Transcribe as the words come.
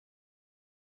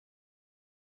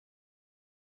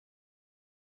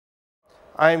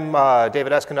I'm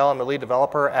David Escandell. I'm the lead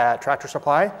developer at Tractor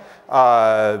Supply.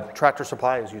 Tractor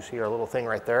Supply, as you see our little thing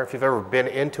right there, if you've ever been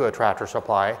into a Tractor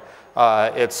Supply,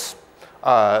 it's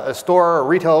a store, a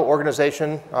retail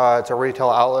organization. It's a retail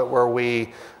outlet where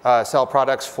we sell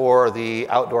products for the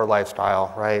outdoor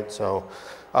lifestyle, right? So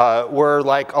we're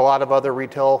like a lot of other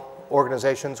retail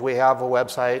organizations. We have a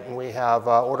website and we have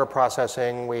order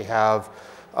processing, we have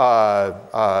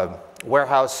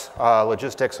warehouse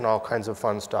logistics and all kinds of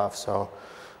fun stuff. So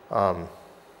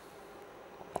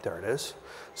there it is.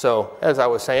 So as I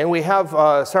was saying, we have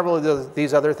several of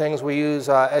these other things. We use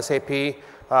SAP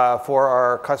for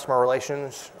our customer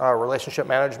relationship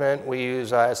management. We use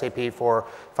SAP for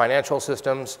financial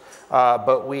systems,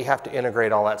 but we have to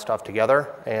integrate all that stuff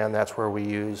together, and that's where we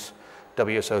use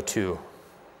WSO2.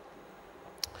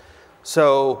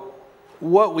 So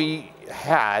what we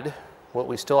had, what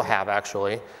we still have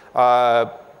actually,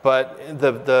 but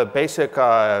the basic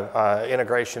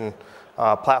integration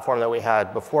platform that we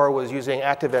had before was using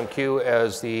ActiveMQ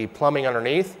as the plumbing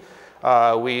underneath.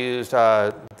 We used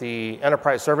the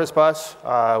enterprise service bus.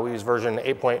 We use version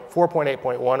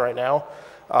 4.8.1 right now.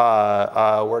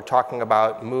 We're talking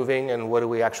about moving and what do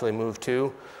we actually move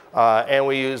to. And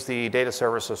we use the data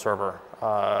services server,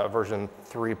 version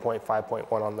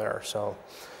 3.5.1 on there. So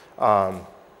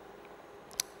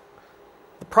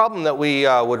the problem that we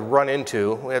would run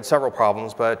into, we had several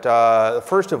problems, but the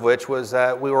first of which was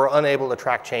that we were unable to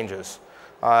track changes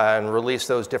and release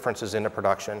those differences into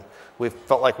production. We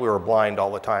felt like we were blind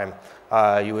all the time.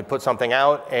 You would put something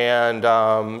out and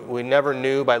we never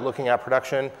knew by looking at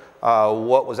production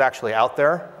what was actually out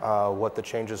there, what the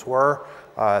changes were,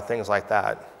 things like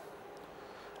that.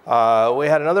 We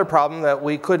had another problem that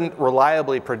we couldn't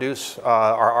reliably produce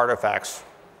our artifacts.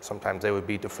 Sometimes they would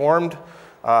be deformed,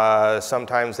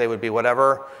 sometimes they would be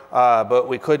whatever, but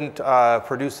we couldn't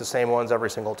produce the same ones every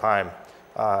single time.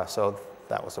 So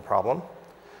that was a problem.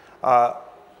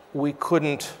 We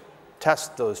couldn't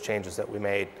test those changes that we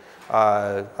made.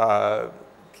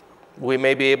 We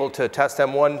may be able to test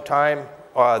them one time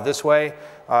this way,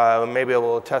 we may be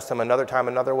able to test them another time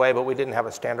another way, but we didn't have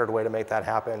a standard way to make that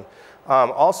happen.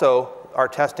 Also, our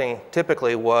testing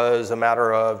typically was a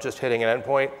matter of just hitting an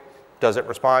endpoint. Does it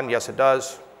respond? Yes, it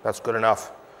does. That's good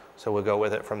enough. So we'll go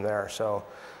with it from there. So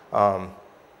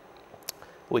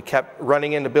we kept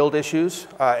running into build issues.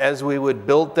 As we would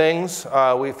build things,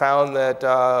 we found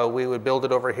that we would build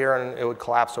it over here and it would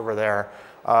collapse over there.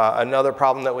 Another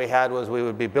problem that we had was we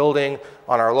would be building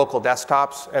on our local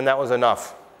desktops, and that was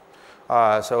enough.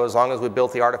 So as long as we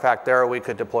built the artifact there, we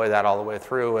could deploy that all the way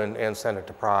through and send it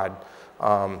to prod.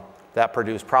 That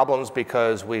produced problems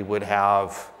because we would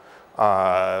have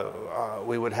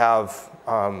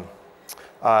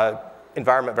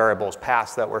environment variables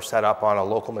passed that were set up on a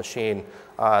local machine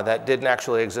that didn't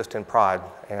actually exist in prod.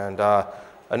 And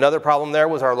another problem there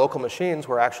was our local machines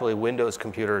were actually Windows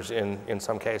computers in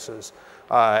some cases.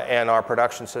 And our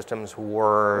production systems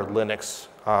were Linux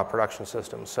production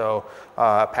systems. So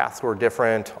paths were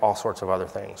different, all sorts of other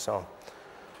things. So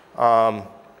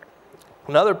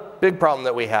another big problem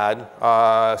that we had,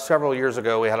 several years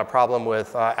ago, we had a problem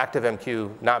with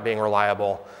ActiveMQ not being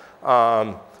reliable.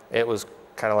 It was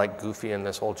kind of like Goofy in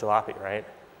this whole jalopy, right?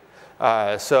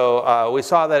 So we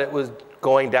saw that it was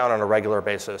going down on a regular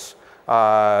basis.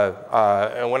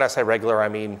 And when I say regular, I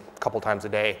mean a couple times a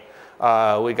day.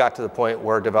 We got to the point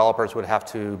where developers would have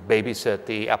to babysit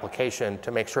the application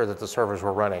to make sure that the servers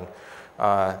were running.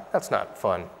 That's not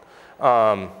fun.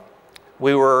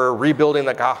 We were rebuilding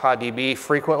the CajaDB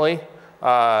frequently.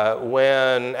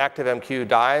 When ActiveMQ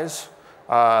dies,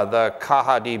 the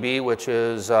CajaDB, which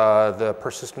is the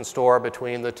persistent store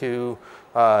between the two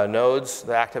nodes,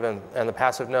 the active and the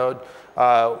passive node,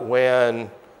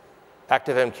 when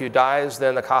ActiveMQ dies,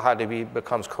 then the CajaDB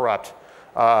becomes corrupt.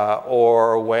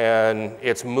 Or when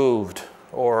it's moved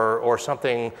or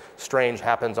something strange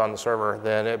happens on the server,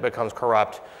 then it becomes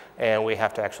corrupt and we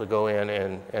have to actually go in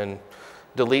and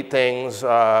delete things,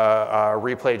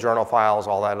 replay journal files,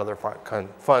 all that other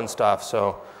fun stuff.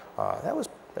 So that was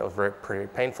pretty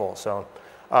painful. So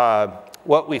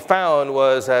what we found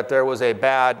was that there was a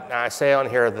bad, I say on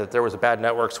here that there was a bad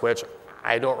network switch.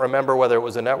 I don't remember whether it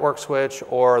was a network switch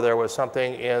or there was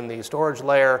something in the storage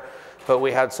layer, but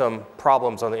we had some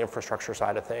problems on the infrastructure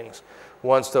side of things.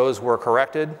 Once those were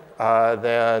corrected,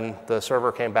 then the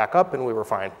server came back up and we were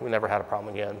fine. We never had a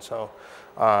problem again. So,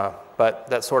 but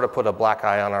that sort of put a black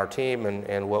eye on our team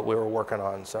and what we were working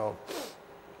on. So,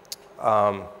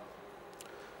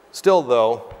 still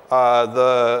though,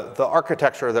 the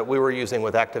architecture that we were using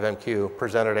with ActiveMQ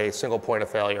presented a single point of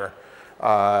failure.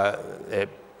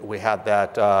 we had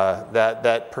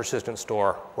that persistent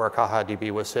store where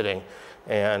CajaDB was sitting,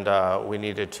 and we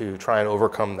needed to try and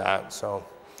overcome that. So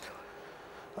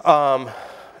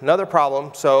another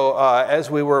problem, so as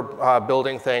we were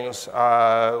building things,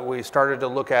 we started to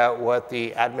look at what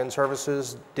the admin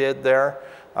services did there.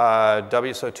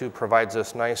 WSO2 provides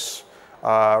this nice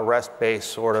REST-based,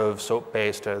 sort of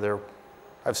SOAP-based,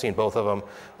 I've seen both of them,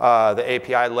 the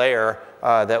API layer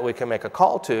that we can make a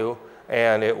call to,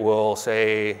 and it will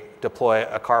say deploy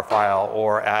a car file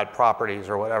or add properties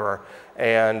or whatever.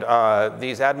 And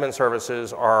these admin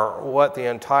services are what the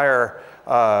entire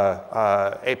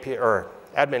API or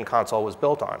admin console was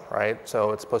built on, right?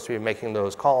 So it's supposed to be making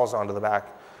those calls onto the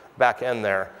back end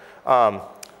there.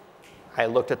 I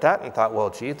looked at that and thought, well,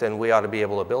 gee, then we ought to be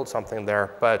able to build something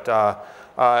there. But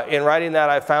in writing that,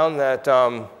 I found that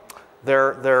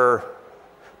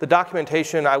the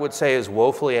documentation, I would say, is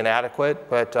woefully inadequate,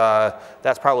 but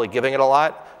that's probably giving it a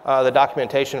lot. The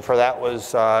documentation for that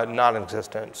was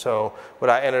non-existent. So what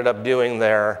I ended up doing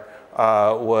there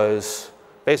was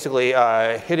basically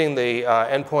hitting the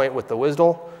endpoint with the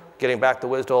WSDL, getting back the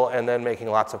WSDL, and then making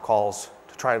lots of calls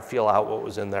to try and feel out what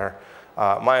was in there.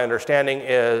 My understanding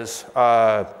is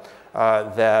that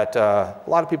a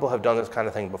lot of people have done this kind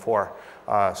of thing before,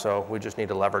 so we just need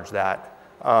to leverage that.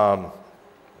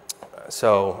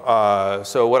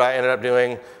 So what I ended up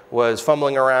doing was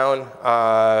fumbling around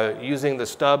using the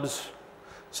stubs.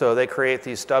 So they create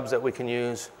these stubs that we can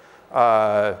use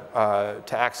to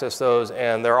access those,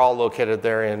 and they're all located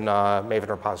there in Maven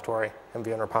repository,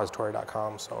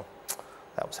 mvnrepository.com, so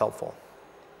that was helpful.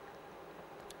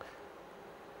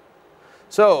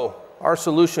 So our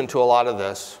solution to a lot of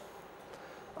this,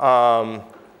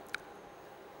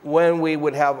 when we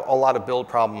would have a lot of build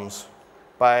problems,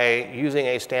 by using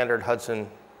a standard Hudson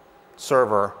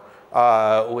server,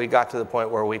 we got to the point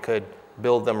where we could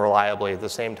build them reliably at the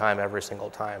same time every single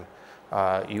time.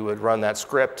 You would run that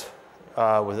script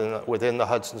within the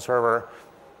Hudson server,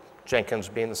 Jenkins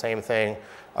being the same thing.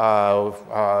 There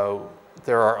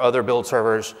are other build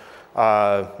servers,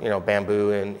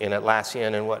 Bamboo in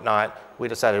Atlassian and whatnot. We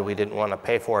decided we didn't want to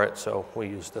pay for it, so we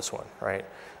used this one, right?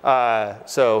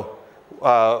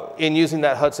 In using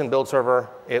that Hudson build server,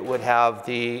 it would have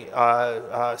the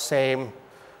same,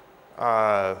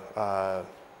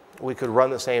 we could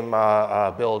run the same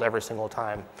build every single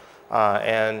time.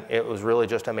 And it was really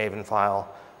just a Maven file.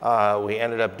 We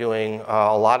ended up doing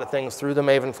a lot of things through the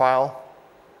Maven file.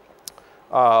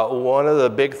 One of the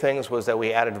big things was that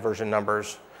we added version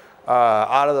numbers.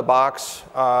 Out of the box,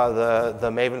 the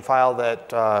Maven file that,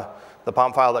 the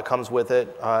POM file that comes with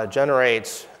it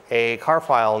generates a car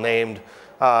file named,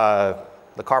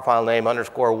 the car file name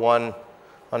 _1_0.car,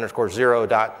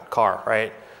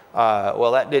 right?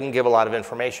 Well, that didn't give a lot of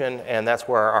information, and that's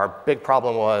where our big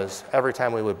problem was. Every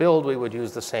time we would build, we would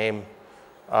use the same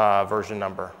version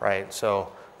number, right?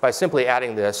 So by simply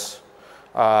adding this,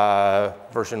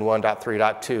 version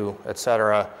 1.3.2, et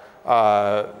cetera,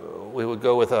 we would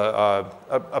go with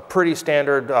a pretty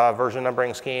standard version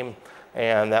numbering scheme,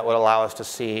 and that would allow us to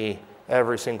see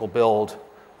every single build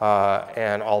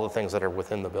and all the things that are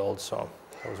within the build. So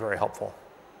that was very helpful.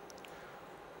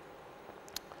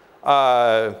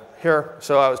 Here,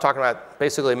 so I was talking about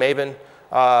basically Maven.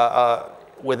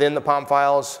 Within the POM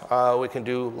files, we can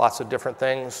do lots of different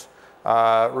things.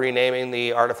 Renaming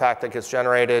the artifact that gets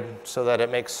generated so that it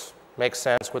makes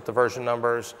sense with the version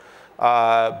numbers.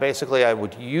 Basically, I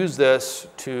would use this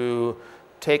to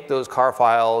take those car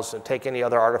files and take any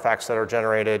other artifacts that are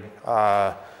generated,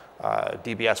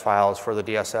 DBS files for the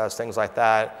DSS, things like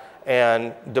that,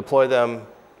 and deploy them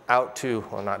out to,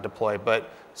 well, not deploy, but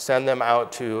send them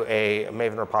out to a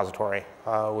Maven repository.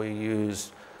 We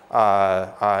use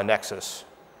Nexus.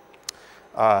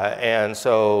 And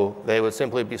so they would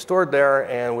simply be stored there,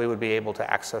 and we would be able to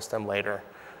access them later.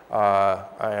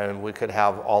 And we could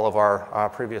have all of our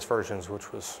previous versions,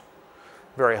 which was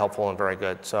very helpful and very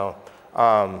good. So,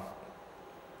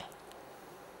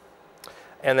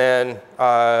 and then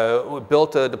we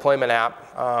built a deployment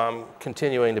app,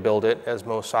 continuing to build it, as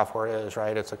most software is,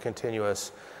 right? It's a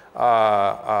continuous,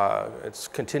 it's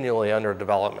continually under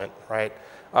development, right?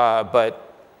 But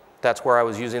that's where I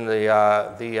was using the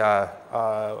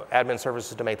admin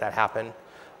services to make that happen.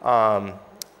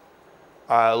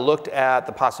 I looked at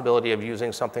the possibility of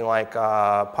using something like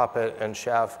Puppet and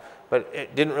Chef, but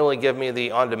it didn't really give me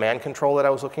the on-demand control that I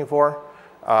was looking for.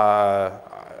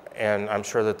 And I'm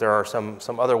sure that there are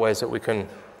some other ways that we can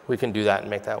do that and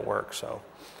make that work. So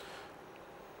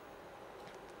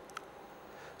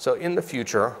in the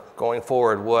future, going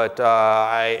forward, what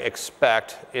I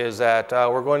expect is that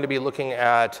we're going to be looking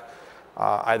at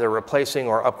either replacing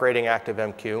or upgrading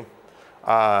ActiveMQ.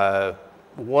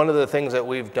 One of the things that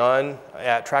we've done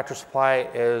at Tractor Supply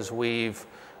is we've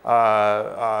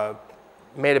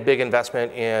made a big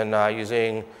investment in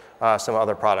using some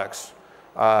other products.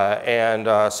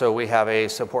 So we have a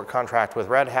support contract with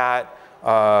Red Hat.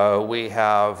 We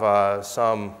have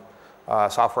some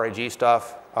software AG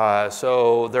stuff.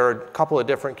 So there are a couple of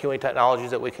different queuing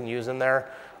technologies that we can use in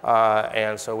there.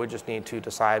 And so we just need to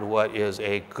decide what is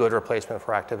a good replacement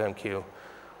for ActiveMQ.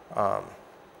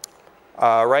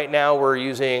 Right now we're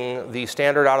using the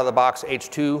standard out-of-the-box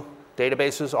H2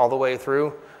 databases all the way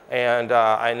through. And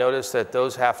I noticed that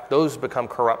those become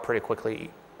corrupt pretty quickly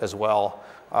as well.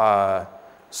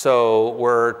 So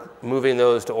we're moving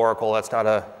those to Oracle. That's not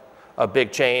a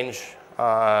big change.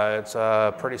 It's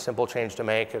a pretty simple change to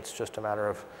make. It's just a matter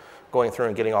of going through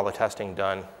and getting all the testing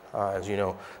done. As you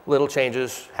know, little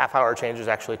changes, half-hour changes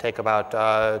actually take about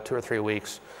 2 or 3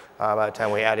 weeks by the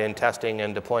time we add in testing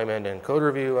and deployment and code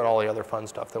review and all the other fun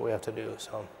stuff that we have to do.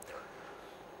 So.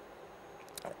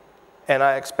 And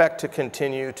I expect to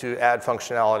continue to add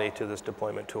functionality to this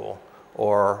deployment tool,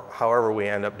 or however we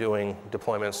end up doing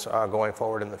deployments going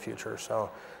forward in the future. So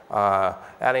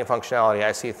adding functionality,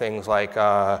 I see things like,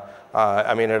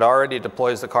 I mean, it already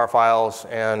deploys the car files,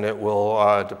 and it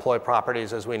will deploy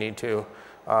properties as we need to,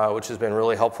 which has been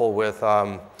really helpful with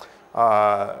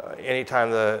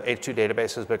anytime the H2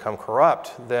 databases become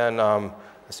corrupt, then I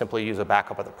simply use a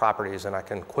backup of the properties, and I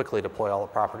can quickly deploy all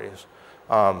the properties.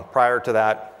 Prior to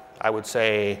that, I would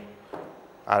say,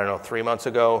 I don't know, 3 months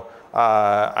ago,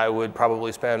 I would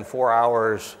probably spend 4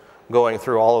 hours going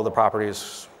through all of the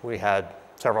properties. We had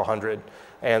several hundred,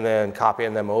 and then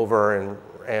copying them over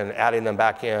and adding them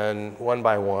back in one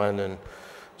by one. And it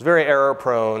was very error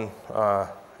prone.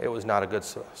 It was not a good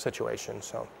situation.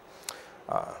 So,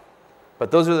 but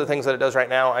those are the things that it does right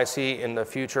now. I see in the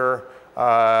future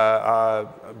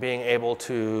being able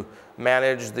to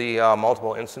manage the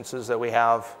multiple instances that we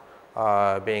have,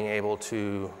 being able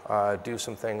to do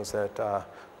some things that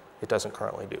it doesn't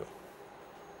currently do.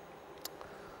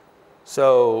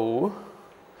 So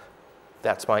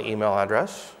that's my email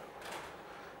address.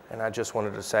 And I just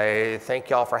wanted to say thank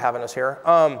y'all for having us here.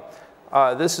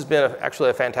 This has been actually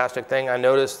a fantastic thing. I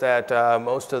noticed that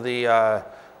most of the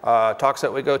talks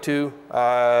that we go to,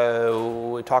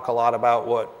 we talk a lot about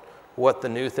what the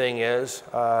new thing is.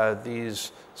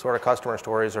 These sort of customer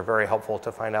stories are very helpful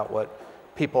to find out what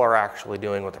people are actually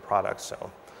doing with the products.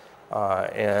 So,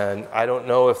 and I don't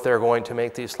know if they're going to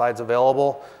make these slides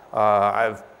available.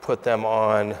 I've put them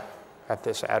on at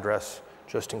this address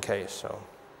just in case. So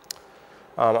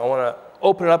I want to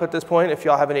open it up at this point. If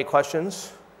y'all have any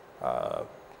questions,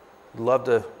 love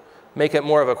to make it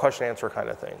more of a question answer kind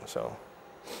of thing. So.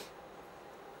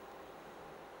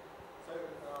 This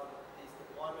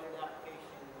deployment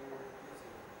application you're using,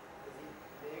 does it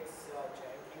mix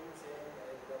Jenkins and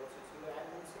WSO2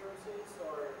 admin services,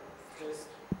 or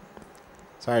just?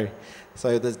 Sorry.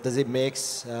 So does it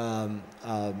mix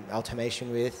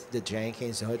automation with the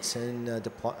Jenkins, Hudson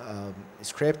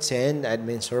scripts and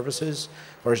admin services,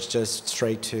 or it's just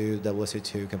straight to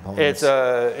WSO2 components?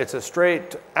 It's a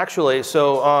straight, actually,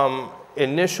 so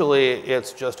initially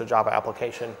it's just a Java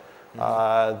application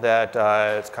that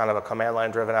it's kind of a command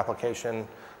line driven application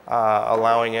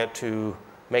allowing it to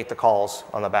make the calls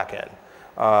on the back end.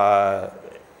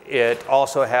 It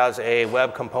also has a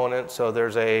web component, so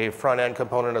there's a front end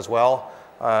component as well.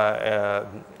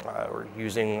 We're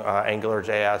using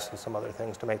AngularJS and some other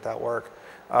things to make that work.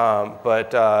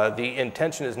 But the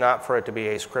intention is not for it to be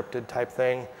a scripted type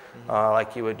thing,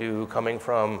 like you would do coming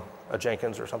from a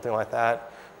Jenkins or something like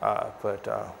that. But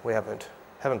we haven't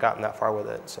gotten that far with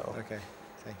it. So. Okay,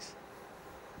 thanks.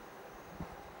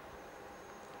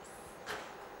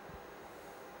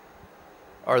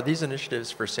 Are these initiatives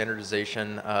for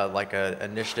standardization like an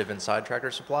initiative inside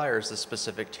Tractor Supply, or is this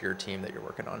specific to your team that you're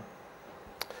working on?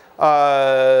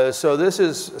 So this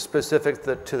is specific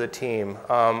to the team.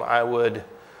 I would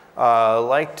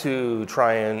like to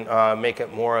try and make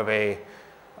it more of a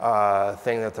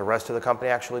thing that the rest of the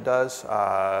company actually does,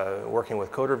 working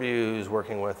with code reviews,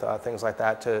 working with things like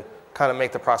that to kind of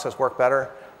make the process work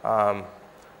better.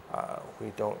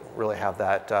 We don't really have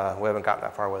that, we haven't gotten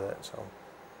that far with it. So.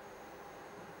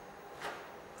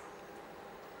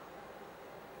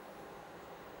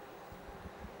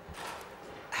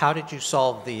 How did you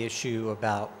solve the issue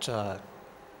about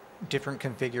different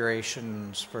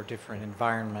configurations for different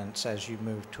environments as you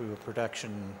move to a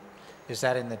production? Is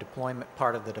that in the deployment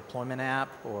part of the deployment app,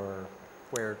 or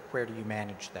where do you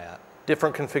manage that?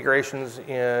 Different configurations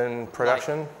in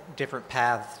production? Like different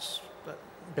paths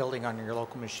building on your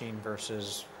local machine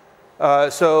versus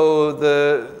So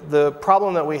the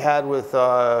problem that we had with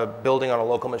building on a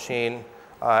local machine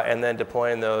and then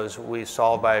deploying those, we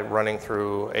solved by running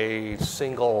through a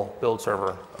single build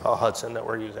server, a Hudson that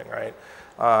we're using, right?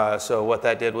 So what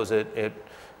that did was it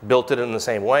built it in the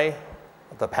same way.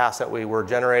 The paths that we were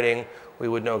generating, we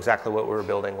would know exactly what we were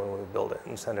building when we would build it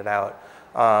and send it out.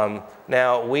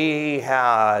 Now we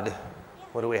had,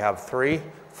 what do we have,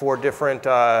 4 different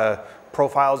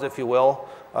profiles, if you will,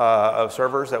 of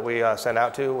servers that we send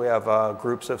out to. We have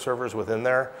groups of servers within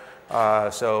there.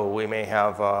 So we may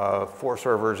have 4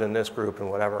 servers in this group and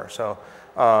whatever. So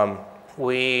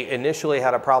we initially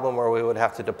had a problem where we would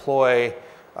have to deploy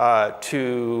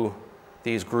to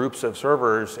these groups of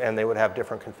servers, and they would have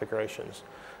different configurations.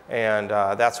 And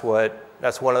that's one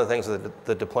of the things that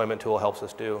the deployment tool helps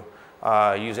us do.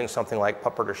 Using something like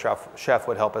Puppet or Chef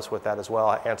would help us with that as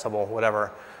well, Ansible,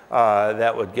 whatever.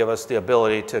 That would give us the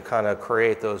ability to kind of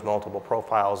create those multiple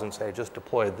profiles and say, just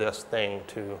deploy this thing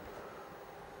to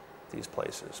these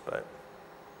places. But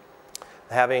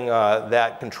having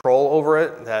that control over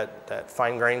it, that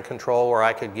fine-grained control where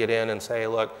I could get in and say,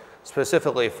 look,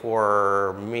 specifically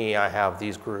for me, I have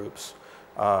these groups.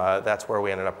 That's where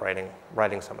we ended up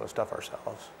writing some of the stuff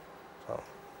ourselves. So,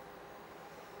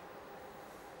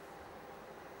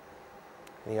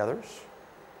 any others?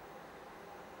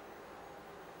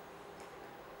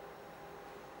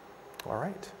 All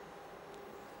right.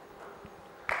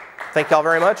 Thank y'all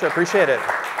very much. I appreciate it.